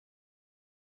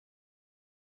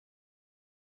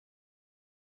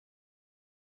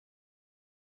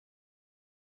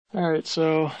Alright,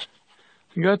 so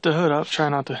we got the hood up, try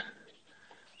not to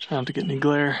get any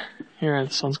glare here.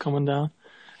 The sun's coming down.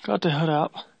 Got the hood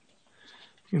up.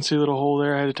 You can see a little hole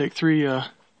there. I had to take 3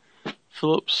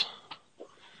 Phillips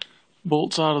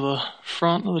bolts out of the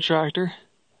front of the tractor.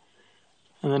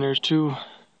 And then there's 2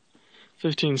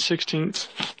 15/16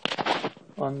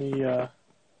 on the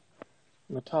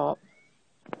top.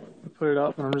 I put it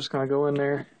up and I'm just gonna go in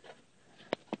there.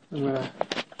 I'm gonna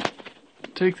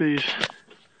take these.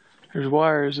 There's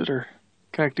wires that are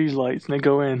connect these lights and they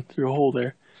go in through a hole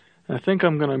there. And I think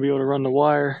I'm gonna be able to run the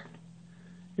wire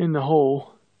in the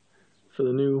hole for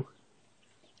the new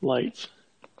lights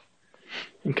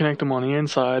and connect them on the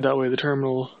inside. That way the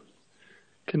terminal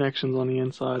connection's on the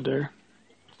inside there.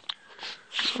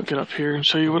 So I'll get up here and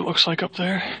show you what it looks like up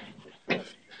there.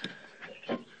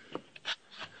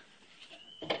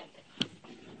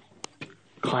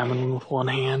 Climbing with one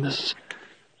hand, this is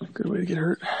a good way to get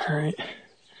hurt. Alright,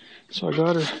 so I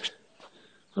got her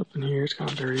up in here. It's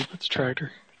kind of dirty, but it's a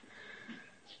tractor.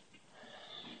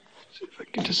 See if I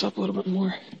can get this up a little bit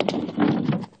more.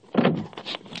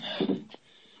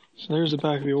 So there's the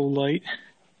back of the old light,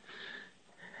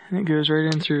 and it goes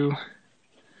right in through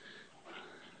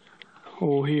a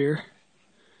hole here.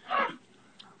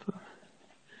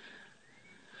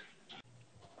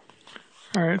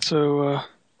 Alright, so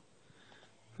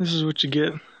this is what you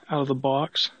get out of the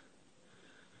box.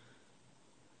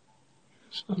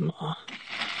 Some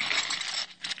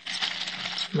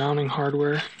mounting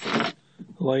hardware.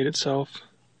 The light itself.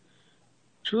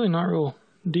 It's really not real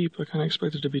deep. I kind of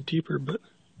expected it to be deeper, but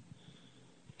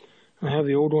I have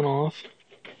the old one off.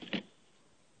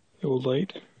 The old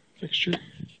light fixture.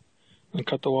 I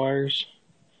cut the wires.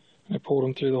 I pulled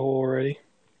them through the hole already.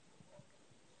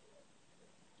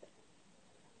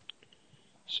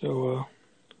 So, I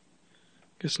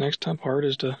guess next time part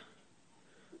is to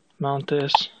mount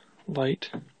this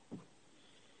light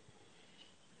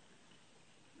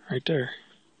right there.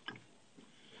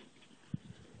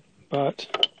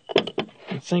 But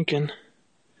I'm thinking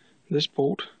this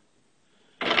bolt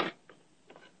is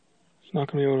not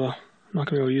gonna be able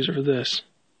to use it for this.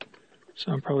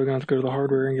 So I'm probably gonna have to go to the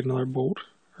hardware and get another bolt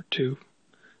or 2.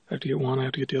 I have to get one, I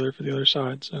have to get the other for the other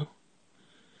side, so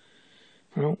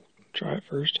I'll try it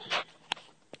first.